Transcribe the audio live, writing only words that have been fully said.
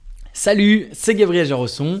Salut, c'est Gabriel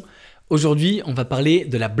Jarosson. Aujourd'hui, on va parler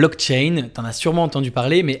de la blockchain. T'en as sûrement entendu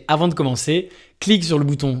parler, mais avant de commencer, clique sur le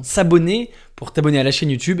bouton s'abonner pour t'abonner à la chaîne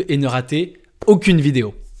YouTube et ne rater aucune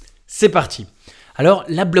vidéo. C'est parti. Alors,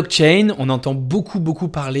 la blockchain, on entend beaucoup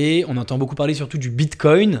parler. On entend beaucoup parler surtout du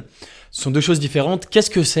Bitcoin. Ce sont deux choses différentes. Qu'est-ce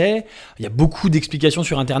que c'est ? Il y a beaucoup d'explications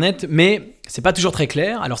sur Internet, mais c'est pas toujours très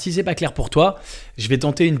clair. Alors, si c'est pas clair pour toi, je vais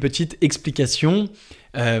tenter une petite explication.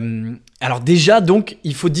 Alors déjà, donc,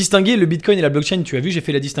 il faut distinguer le Bitcoin et la blockchain. Tu as vu, j'ai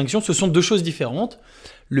fait la distinction. Ce sont deux choses différentes.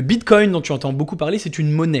 Le Bitcoin, dont tu entends beaucoup parler, c'est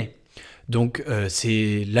une monnaie. Donc,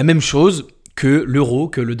 c'est la même chose que l'euro,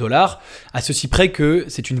 que le dollar, à ceci près que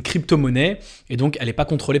c'est une crypto-monnaie et donc elle n'est pas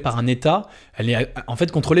contrôlée par un État, elle est en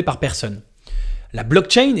fait contrôlée par personne. La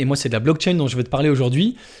blockchain, et moi c'est de la blockchain dont je vais te parler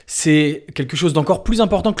aujourd'hui, c'est quelque chose d'encore plus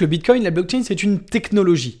important que le Bitcoin. La blockchain, c'est une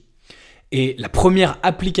technologie. Et la première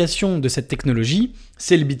application de cette technologie,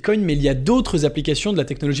 c'est le Bitcoin, mais il y a d'autres applications de la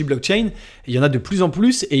technologie blockchain. Il y en a de plus en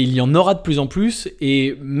plus et il y en aura de plus en plus.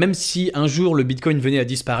 Et même si un jour le Bitcoin venait à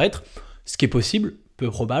disparaître, ce qui est possible, peu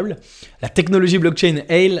probable, la technologie blockchain,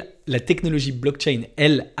 elle,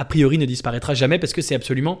 a priori ne disparaîtra jamais parce que c'est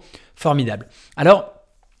absolument formidable. Alors,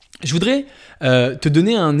 je voudrais te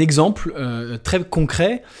donner un exemple très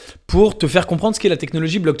concret pour te faire comprendre ce qu'est la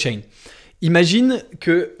technologie blockchain. Imagine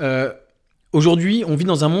que aujourd'hui, on vit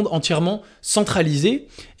dans un monde entièrement centralisé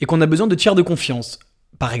et qu'on a besoin de tiers de confiance.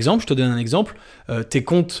 Par exemple, je te donne un exemple, tes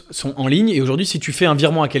comptes sont en ligne et aujourd'hui, si tu fais un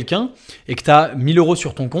virement à quelqu'un et que tu as 1000 euros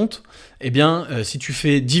sur ton compte, eh bien, si tu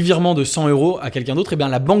fais 10 virements de 100 euros à quelqu'un d'autre, eh bien,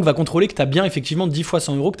 la banque va contrôler que tu as bien effectivement 10 fois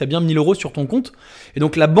 100 euros, que tu as bien 1000 euros sur ton compte. Et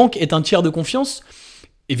donc, la banque est un tiers de confiance.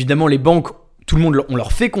 Évidemment, les banques, tout le monde, on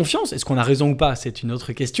leur fait confiance. Est-ce qu'on a raison ou pas ? C'est une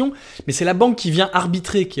autre question. Mais c'est la banque qui vient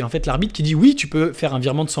arbitrer, qui est en fait l'arbitre qui dit oui, tu peux faire un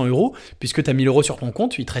virement de 100 euros puisque tu as 1000 euros sur ton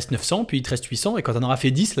compte, il te reste 900, puis il te reste 800. Et quand tu en auras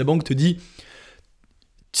fait 10, la banque te dit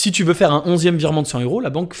si tu veux faire un 11e virement de 100 euros, la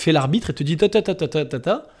banque fait l'arbitre et te dit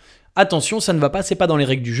attention, ça ne va pas, c'est pas dans les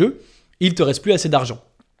règles du jeu, il te reste plus assez d'argent.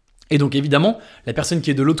 Et donc évidemment, la personne qui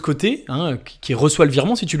est de l'autre côté, qui reçoit le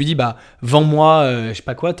virement, si tu lui dis vends-moi, je sais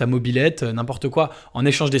pas quoi, ta mobilette, n'importe quoi, en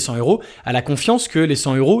échange des 100 euros, elle a confiance que les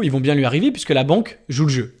 100 euros, ils vont bien lui arriver puisque la banque joue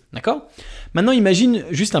le jeu. D'accord ? Maintenant, imagine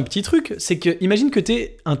juste un petit truc, c'est que imagine que tu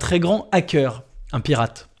es un très grand hacker, un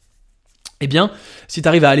pirate. Eh bien, si tu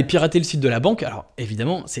arrives à aller pirater le site de la banque, alors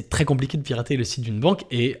évidemment, c'est très compliqué de pirater le site d'une banque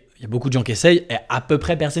et il y a beaucoup de gens qui essayent et à peu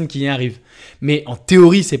près personne qui y arrive. Mais en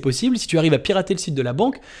théorie, c'est possible. Si tu arrives à pirater le site de la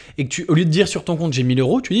banque et que au lieu de dire sur ton compte j'ai 1000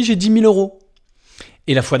 euros, tu dis j'ai 10 000 euros.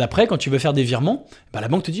 Et la fois d'après, quand tu veux faire des virements, la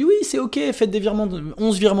banque te dit oui, c'est ok, faites des virements,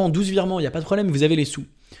 11 virements, 12 virements, il n'y a pas de problème, vous avez les sous.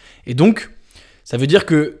 Et donc, ça veut dire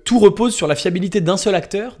que tout repose sur la fiabilité d'un seul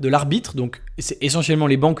acteur, de l'arbitre, donc c'est essentiellement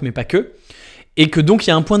les banques, mais pas que. Et que donc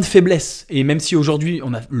il y a un point de faiblesse. Et même si aujourd'hui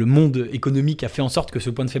le monde économique a fait en sorte que ce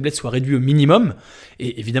point de faiblesse soit réduit au minimum,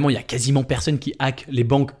 et évidemment il y a quasiment personne qui hack les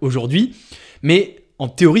banques aujourd'hui, mais en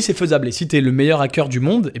théorie c'est faisable. Et si tu es le meilleur hacker du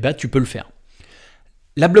monde, tu peux le faire.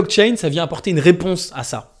 La blockchain, ça vient apporter une réponse à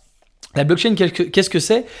ça. La blockchain, qu'est-ce que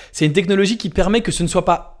c'est ? C'est une technologie qui permet que ce ne soit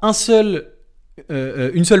pas une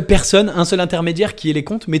seule personne, un seul intermédiaire qui ait les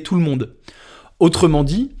comptes, mais tout le monde. Autrement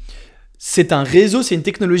dit, c'est un réseau, c'est une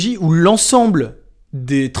technologie où l'ensemble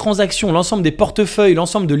des transactions, l'ensemble des portefeuilles,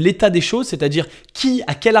 l'ensemble de l'état des choses, c'est-à-dire qui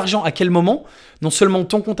a quel argent à quel moment, non seulement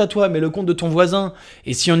ton compte à toi, mais le compte de ton voisin,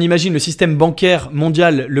 et si on imagine le système bancaire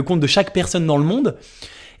mondial, le compte de chaque personne dans le monde,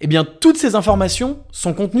 eh bien toutes ces informations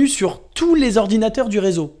sont contenues sur tous les ordinateurs du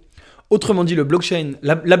réseau. Autrement dit, la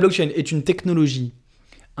blockchain est une technologie,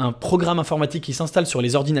 un programme informatique qui s'installe sur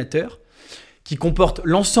les ordinateurs, qui comporte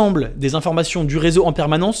l'ensemble des informations du réseau en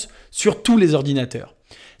permanence sur tous les ordinateurs.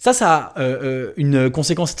 Ça a une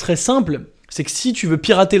conséquence très simple, c'est que si tu veux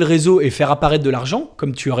pirater le réseau et faire apparaître de l'argent,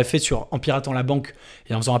 comme tu aurais fait en piratant la banque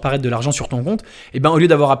et en faisant apparaître de l'argent sur ton compte, au lieu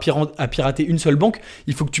d'avoir à pirater une seule banque,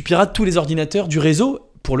 il faut que tu pirates tous les ordinateurs du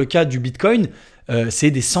réseau. Pour le cas du Bitcoin,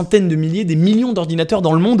 c'est des centaines de milliers, des millions d'ordinateurs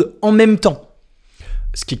dans le monde en même temps,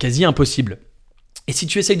 ce qui est quasi impossible. Et si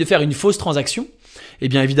tu essayes de faire une fausse transaction, eh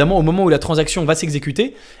bien évidemment, au moment où la transaction va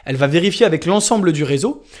s'exécuter, elle va vérifier avec l'ensemble du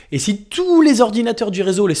réseau. Et si tous les ordinateurs du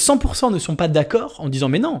réseau, les 100% ne sont pas d'accord en disant «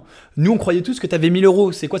 Mais non, nous on croyait tous que tu avais 1000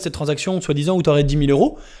 euros, c'est quoi cette transaction, soi-disant, où tu aurais 10 000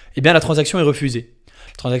 euros ?» Eh bien la transaction est refusée.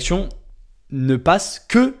 La transaction ne passe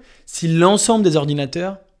que si l'ensemble des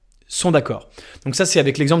ordinateurs sont d'accord. Donc ça, c'est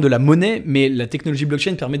avec l'exemple de la monnaie, mais la technologie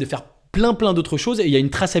blockchain permet de faire plein d'autres choses et il y a une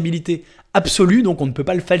traçabilité absolue, donc on ne peut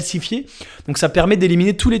pas le falsifier. Donc ça permet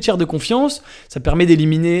d'éliminer tous les tiers de confiance, ça permet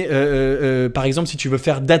d'éliminer, par exemple, si tu veux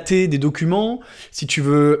faire dater des documents, si tu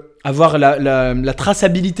veux avoir la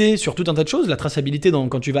traçabilité sur tout un tas de choses, la traçabilité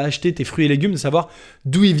quand tu vas acheter tes fruits et légumes, de savoir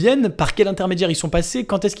d'où ils viennent, par quel intermédiaire ils sont passés,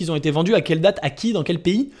 quand est-ce qu'ils ont été vendus, à quelle date, à qui, dans quel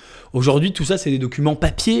pays. Aujourd'hui, tout ça, c'est des documents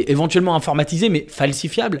papier, éventuellement informatisés, mais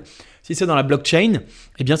falsifiables. Si c'est dans la blockchain,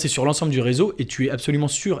 eh bien c'est sur l'ensemble du réseau et tu es absolument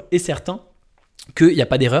sûr et certain qu'il n'y a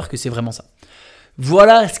pas d'erreur, que c'est vraiment ça.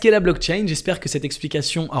 Voilà ce qu'est la blockchain. J'espère que cette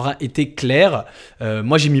explication aura été claire.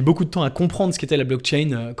 Moi, j'ai mis beaucoup de temps à comprendre ce qu'était la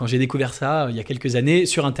blockchain quand j'ai découvert ça il y a quelques années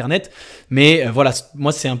sur Internet. Mais voilà,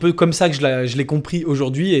 moi, c'est un peu comme ça que je l'ai compris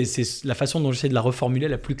aujourd'hui et c'est la façon dont j'essaie de la reformuler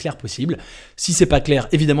la plus claire possible. Si c'est pas clair,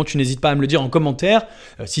 évidemment, tu n'hésites pas à me le dire en commentaire.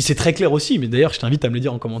 Si c'est très clair aussi, mais d'ailleurs, je t'invite à me le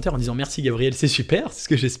dire en commentaire en disant merci Gabriel, c'est super, c'est ce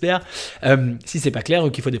que j'espère. Si c'est pas clair ou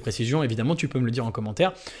qu'il faut des précisions, évidemment, tu peux me le dire en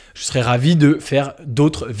commentaire. Je serais ravi de faire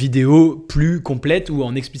d'autres vidéos plus complètes ou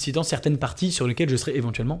en explicitant certaines parties sur lesquelles je serais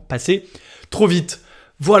éventuellement passé trop vite.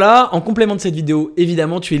 Voilà, en complément de cette vidéo,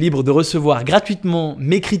 évidemment, tu es libre de recevoir gratuitement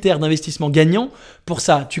mes critères d'investissement gagnants. Pour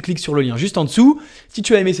ça, tu cliques sur le lien juste en dessous. Si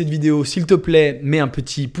tu as aimé cette vidéo, s'il te plaît, mets un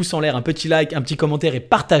petit pouce en l'air, un petit like, un petit commentaire et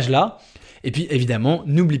partage-la. Et puis évidemment,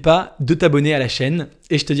 n'oublie pas de t'abonner à la chaîne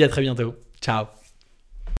et je te dis à très bientôt. Ciao.